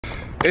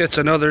It's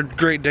another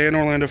great day in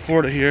Orlando,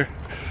 Florida here.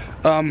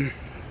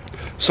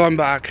 So I'm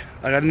back.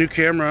 I got a new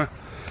camera.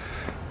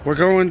 We're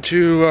going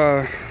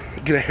to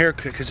get a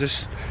haircut because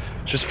this is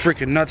just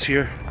freaking nuts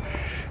here.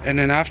 And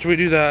then after we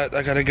do that,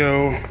 I gotta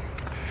go.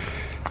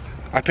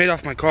 I paid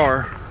off my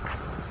car,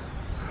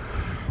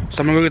 so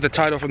I'm gonna go get the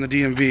title from the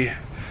DMV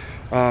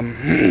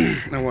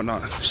and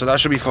whatnot. So that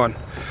should be fun.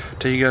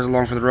 Take you guys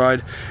along for the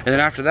ride. And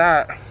then after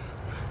that,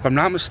 if I'm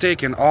not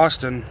mistaken,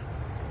 Austin,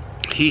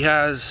 he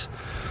has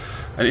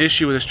an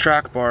issue with his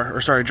drag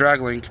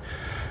link,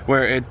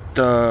 where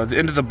the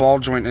end of the ball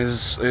joint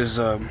is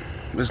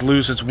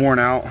loose. It's worn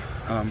out.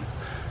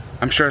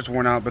 I'm sure it's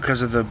worn out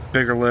because of the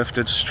bigger lift.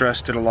 It's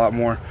stressed it a lot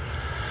more.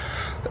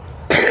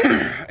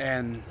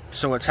 And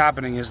so what's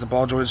happening is the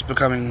ball joint is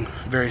becoming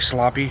very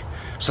sloppy.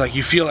 So like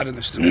you feel that in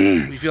the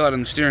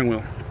steering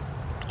wheel.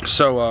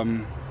 So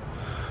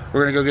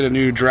we're gonna go get a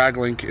new drag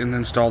link and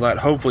install that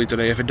hopefully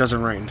today if it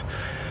doesn't rain.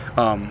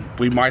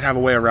 We might have a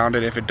way around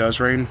it if it does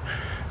rain,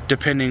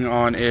 depending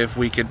on if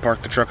we could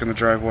park the truck in the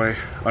driveway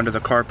under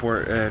the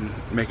carport and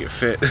make it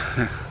fit.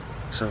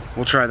 So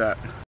we'll try that.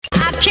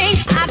 I can't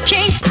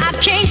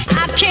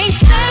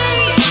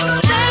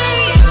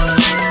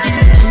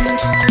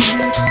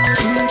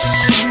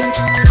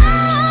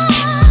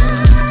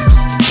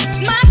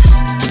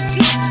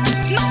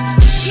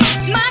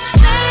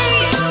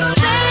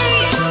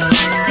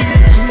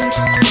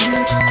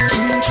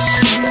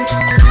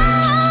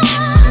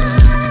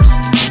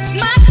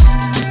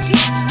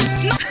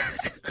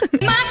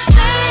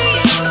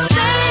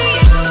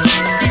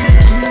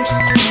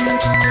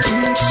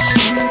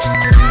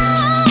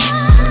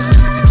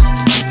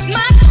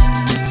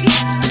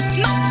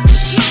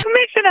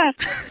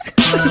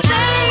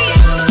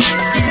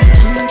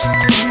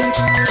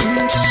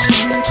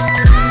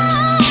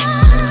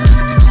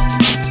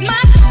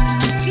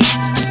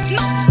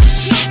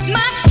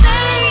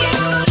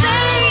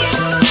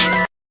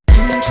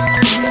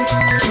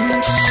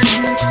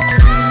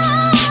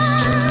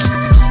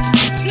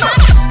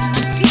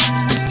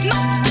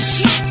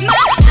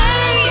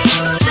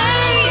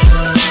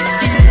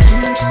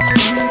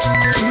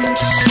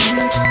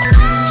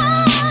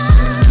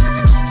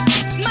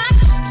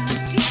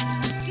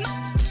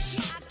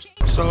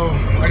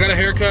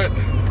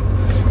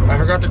I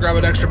forgot to grab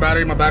an extra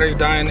battery. My battery's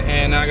dying,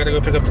 and now I gotta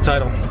go pick up the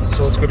title.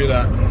 So let's go do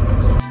that.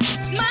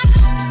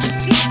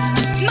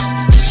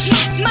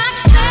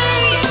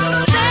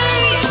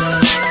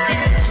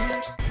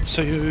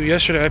 So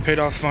yesterday I paid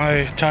off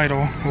my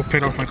title,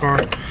 paid off my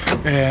car,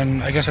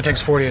 and I guess it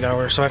takes 48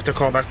 hours, so I have to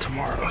call back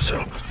tomorrow.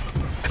 So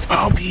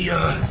I'll be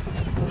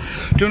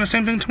doing the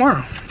same thing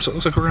tomorrow. So it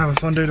looks like we're gonna have a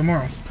fun day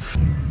tomorrow.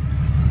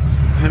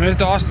 I made it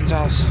to Austin's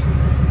house.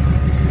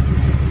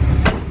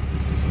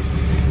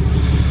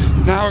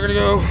 Now we're gonna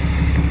go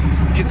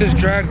get this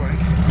drag link.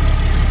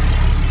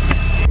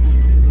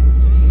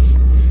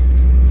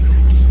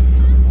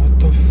 What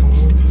the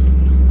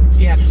fuck?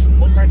 Yeah, just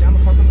look right down the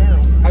fucking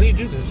barrel. How do you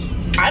do this?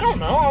 I don't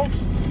know.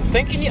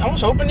 I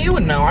was hoping you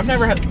would know. I've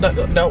never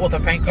dealt with a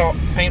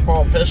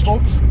paintball pistol.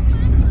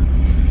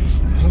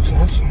 It looks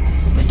awesome.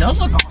 It does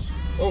look awesome.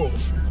 Oh.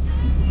 It's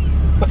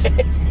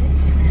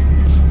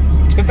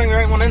a good thing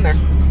there ain't one in there.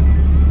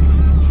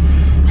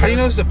 How do you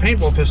know it's a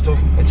paintball pistol?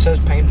 It says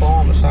paintball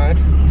on the side.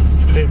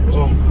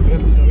 Oh, yeah,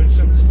 that makes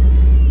sense.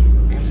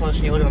 And plus,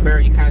 when you look at the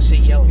barrel, you kind of see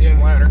yellow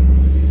splatter.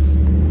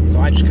 So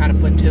I just kind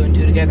of put 2 and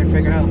 2 together and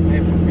figured out, I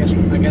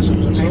guess it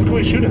was a paintball. So what can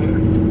we shoot at it?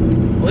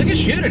 Well, we can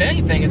shoot at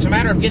anything. It's a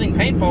matter of getting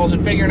paintballs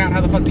and figuring out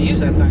how the fuck to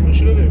use that thing.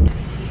 Shoot it.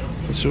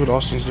 Let's see what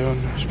Austin's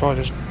doing. He's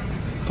probably just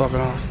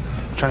fucking off,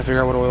 trying to figure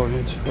out what oil he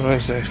needs. What did I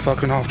say?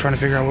 Fucking off, trying to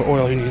figure out what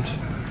oil he needs.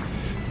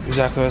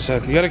 Exactly what I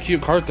said. You got a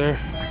cute cart there.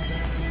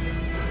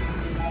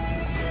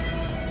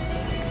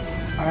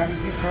 I have a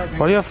cute cart.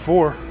 Why do you have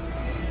 4?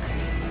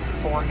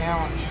 4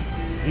 gallons.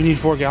 You need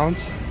 4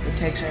 gallons? It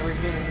takes every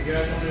bit. You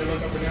guys want me to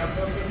look up and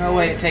down? No,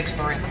 wait, it takes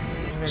 3.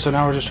 So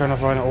now we're just trying to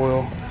find an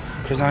oil,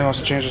 because now he wants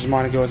to change his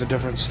mind and go with a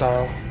different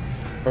style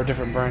or a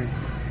different brand.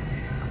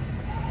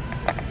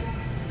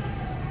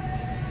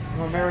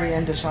 I'm a very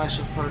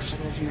indecisive person,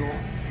 as you will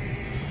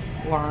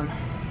learn.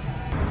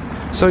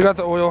 So we got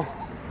the oil.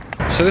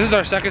 So this is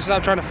our second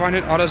stop trying to find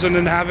it. AutoZone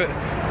didn't have it.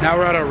 Now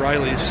we're at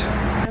O'Reilly's.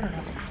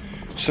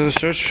 So the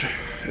search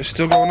is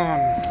still going on.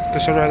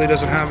 This O'Reilly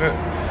doesn't have it,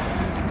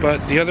 but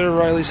the other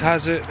O'Reilly's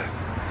has it.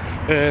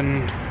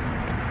 And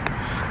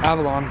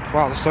Avalon.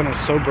 Wow, the sun is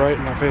so bright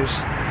in my face.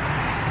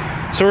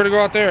 So we're gonna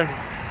go out there,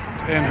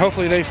 and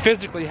hopefully they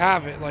physically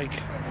have it. Like,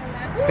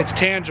 it's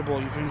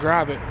tangible. You can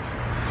grab it.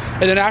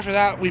 And then after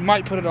that, we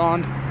might put it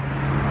on.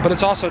 But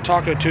it's also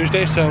Taco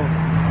Tuesday, so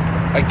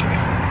like,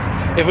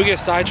 if we get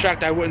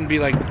sidetracked, I wouldn't be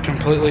like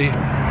completely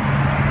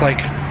like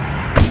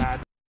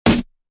mad.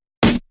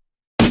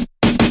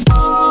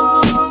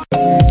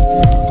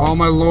 Oh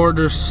my lord,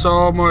 there's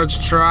so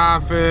much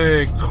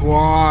traffic.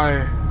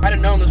 Why? If I'd have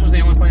known this was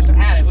the only place that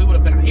had it, we would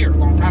have been here a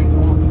long time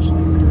ago, obviously.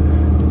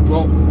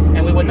 Well,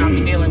 and we would not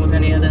be dealing with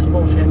any of this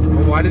bullshit.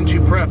 Well, why didn't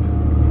you prep?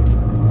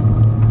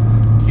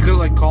 You could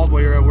have like called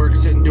while you're at work,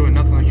 sitting doing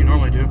nothing like you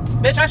normally do.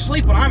 Bitch, I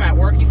sleep when I'm at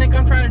work. You think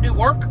I'm trying to do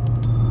work?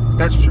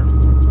 That's true.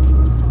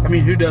 I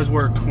mean, who does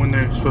work when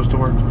they're supposed to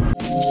work?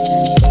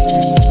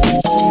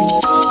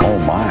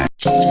 Oh my.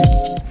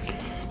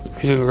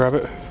 He's gonna grab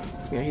it?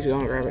 Yeah, he's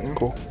gonna grab it now.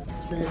 Cool.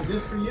 Is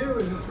this for you or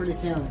is this for the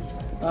county?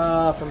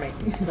 For me.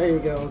 There you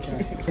go,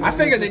 okay. I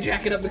figured they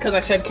jack it up because I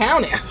said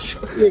county.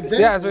 Exactly.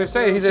 Yeah, as I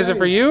say, is it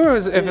for you or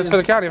is if it's for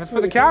the county? If it's for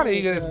the county,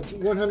 you get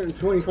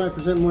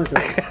 125% more. Well,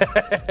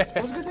 it's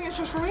a good thing it's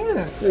just for me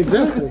then.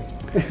 Exactly.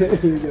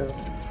 There you go.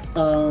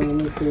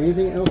 Let's see,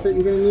 anything else that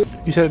you're gonna need?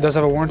 You said it does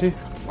have a warranty?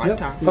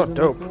 Lifetime. Oh,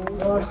 dope.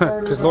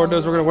 Because Lord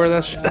knows we're gonna wear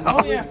that shit.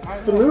 Oh yeah.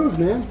 It's a move,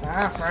 man.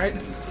 Ah, right.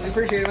 We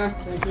appreciate it, man.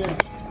 Thank you.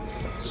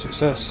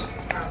 Success.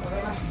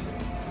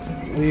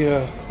 We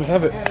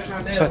have it.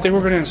 So I think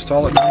we're gonna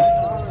install it now.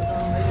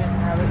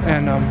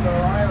 And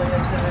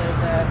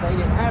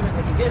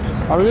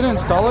are we gonna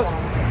install it?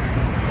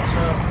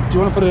 Do you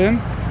want to put it in?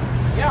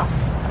 Yeah.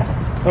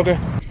 Okay.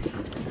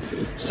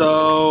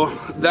 So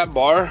that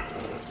bar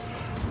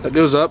that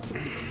goes up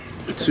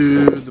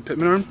to the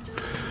pitman arm,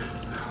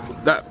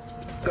 that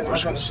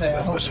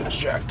shit's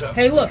jacked up.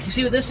 Hey, look. You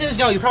see what this is?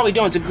 No, you probably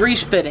don't. It's a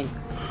grease fitting.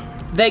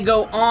 They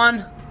go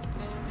on.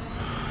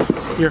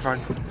 You're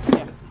fine.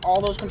 Yeah. All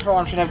those control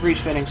arms should have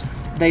grease fittings.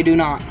 They do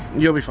not.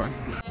 You'll be fine.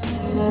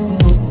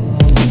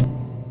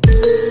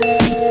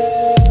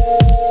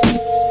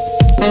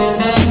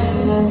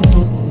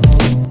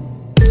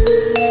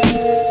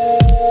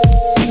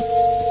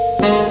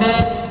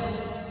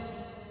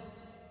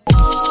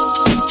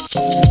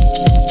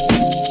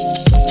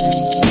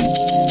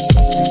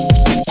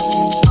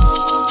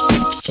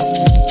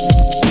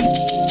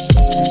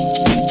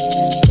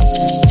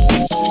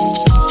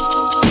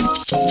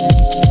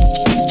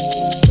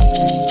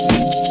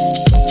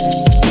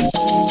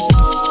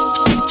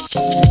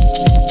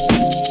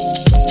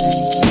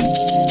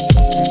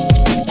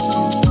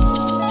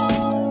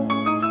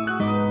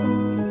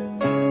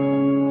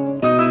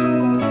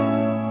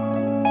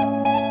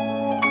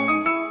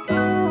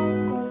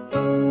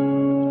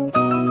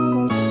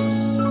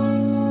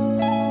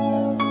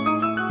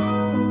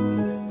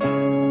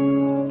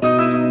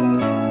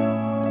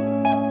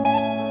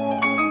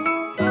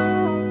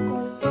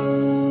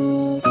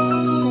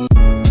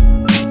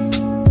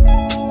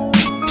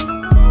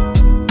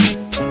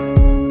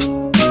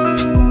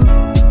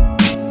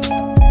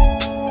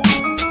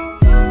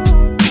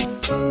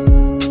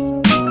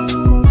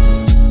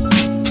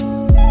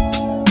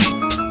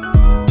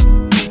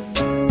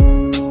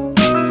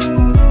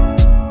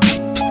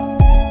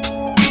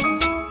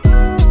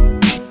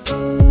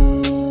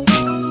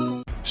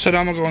 So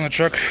now I'm gonna go on the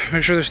truck,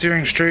 make sure the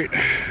steering's straight.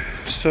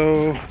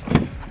 So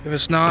if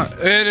it's not,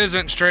 it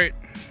isn't straight.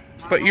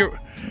 But your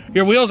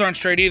wheels aren't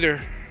straight either.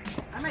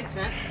 That makes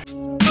sense.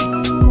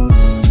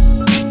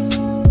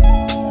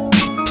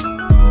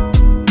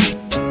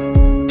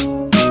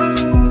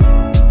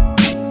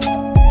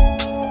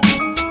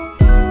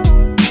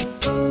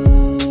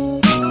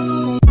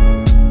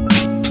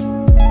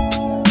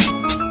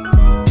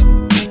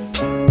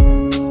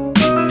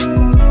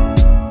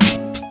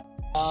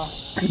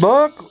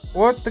 Look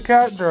what the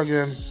cat drug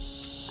in.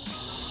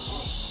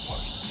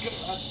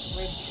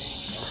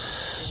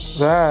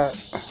 That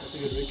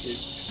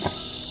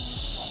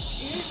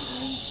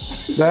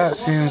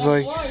seems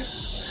like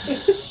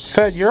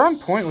Fed, you're on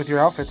point with your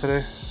outfit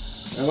today.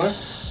 Am I?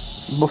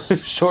 Blue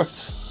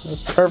shorts,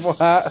 purple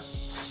hat,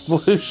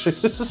 blue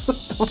shoes.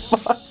 What the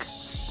fuck?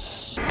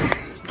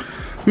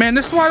 Man,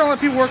 this is why I don't let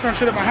people work on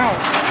shit at my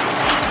house.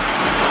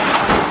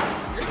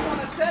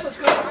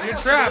 You're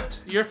trapped.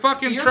 You're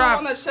fucking You're trapped.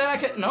 the one that said I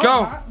could. No,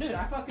 Go. I'm not. Dude,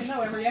 I fucking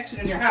know every exit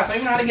in your house. I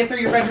even know how to get through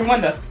your bedroom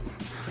window.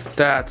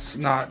 That's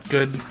not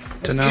good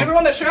to know. You're the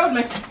one that showed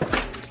me.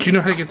 Do you know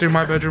how to get through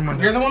my bedroom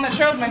window? You're the one that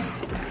showed me.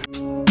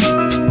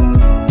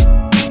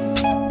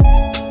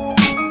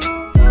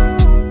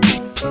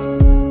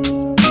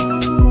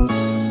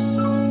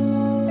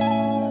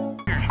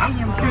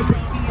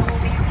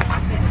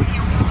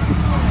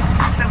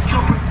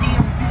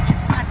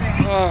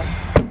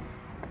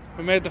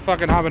 We made the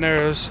fucking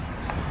habaneros.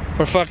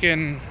 We're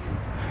fucking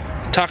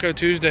Taco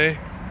Tuesday.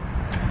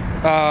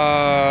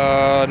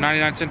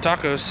 99-cent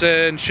tacos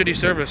and shitty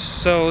service.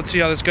 So let's see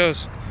how this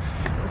goes.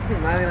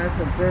 99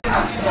 cents.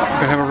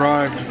 I have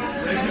arrived.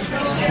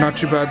 Not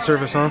too bad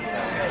service, huh?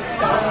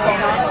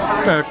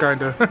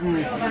 Kinda.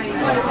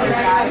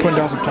 Putting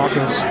down some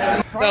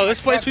tacos. No,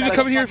 this place we've been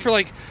coming here for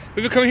like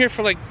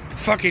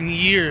fucking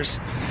years.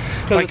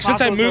 Like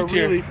since I moved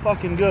here. Really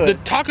fucking good. The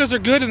tacos are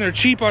good and they're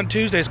cheap on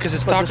Tuesdays because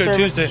it's But Taco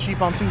Tuesday. Is cheap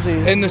on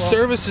Tuesdays. And the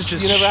service is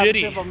just you never shitty. Have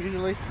to tip them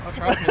usually. I'll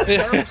try to. The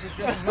service is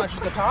just as much as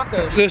the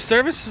tacos. The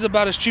service is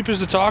about as cheap as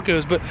the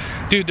tacos, but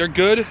dude, they're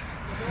good.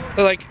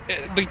 They're like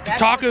the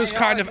tacos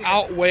kind of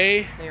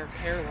outweigh. They are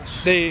careless.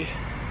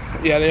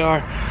 Yeah, they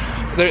are.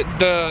 The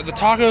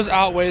tacos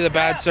outweigh the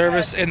bad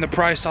service, and the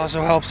price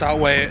also helps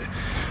outweigh it.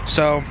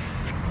 So,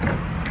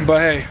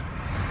 but hey,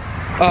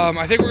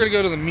 I think we're gonna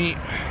go to the meet.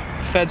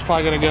 Fed's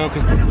probably gonna go.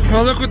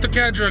 Oh, look what the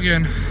cat drug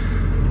in.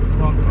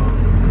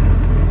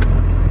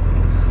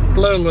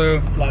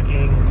 Lulu.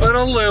 Vlogging.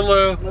 Little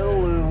Lulu.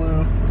 Little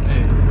Lulu.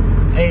 Hey.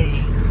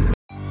 Hey.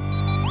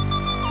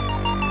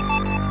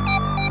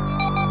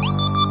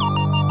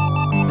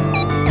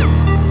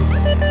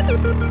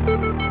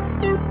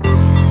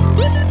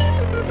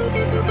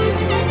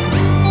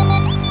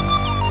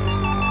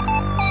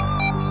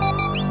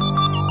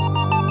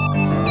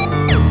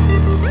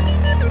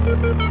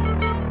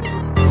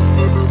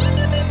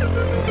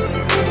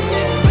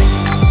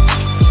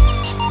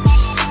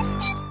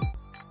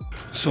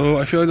 So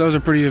I feel like that was a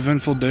pretty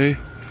eventful day.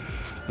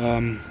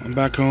 I'm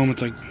back home.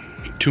 It's like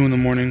 2 in the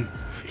morning.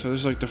 So this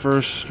is like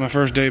my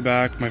first day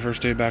back to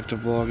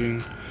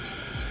vlogging,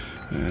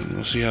 and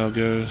we'll see how it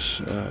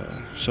goes.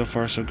 So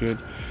far so good.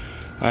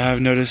 I have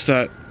noticed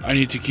that I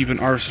need to keep an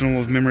arsenal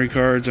of memory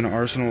cards and an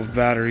arsenal of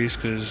batteries,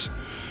 because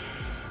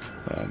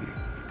it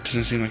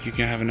doesn't seem like you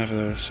can't have enough of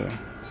those. So,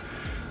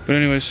 but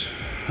anyways,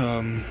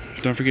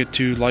 don't forget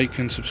to like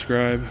and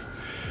subscribe.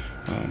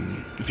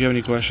 If you have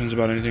any questions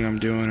about anything I'm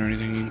doing or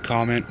anything, you can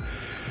comment.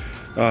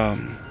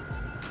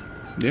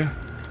 Yeah.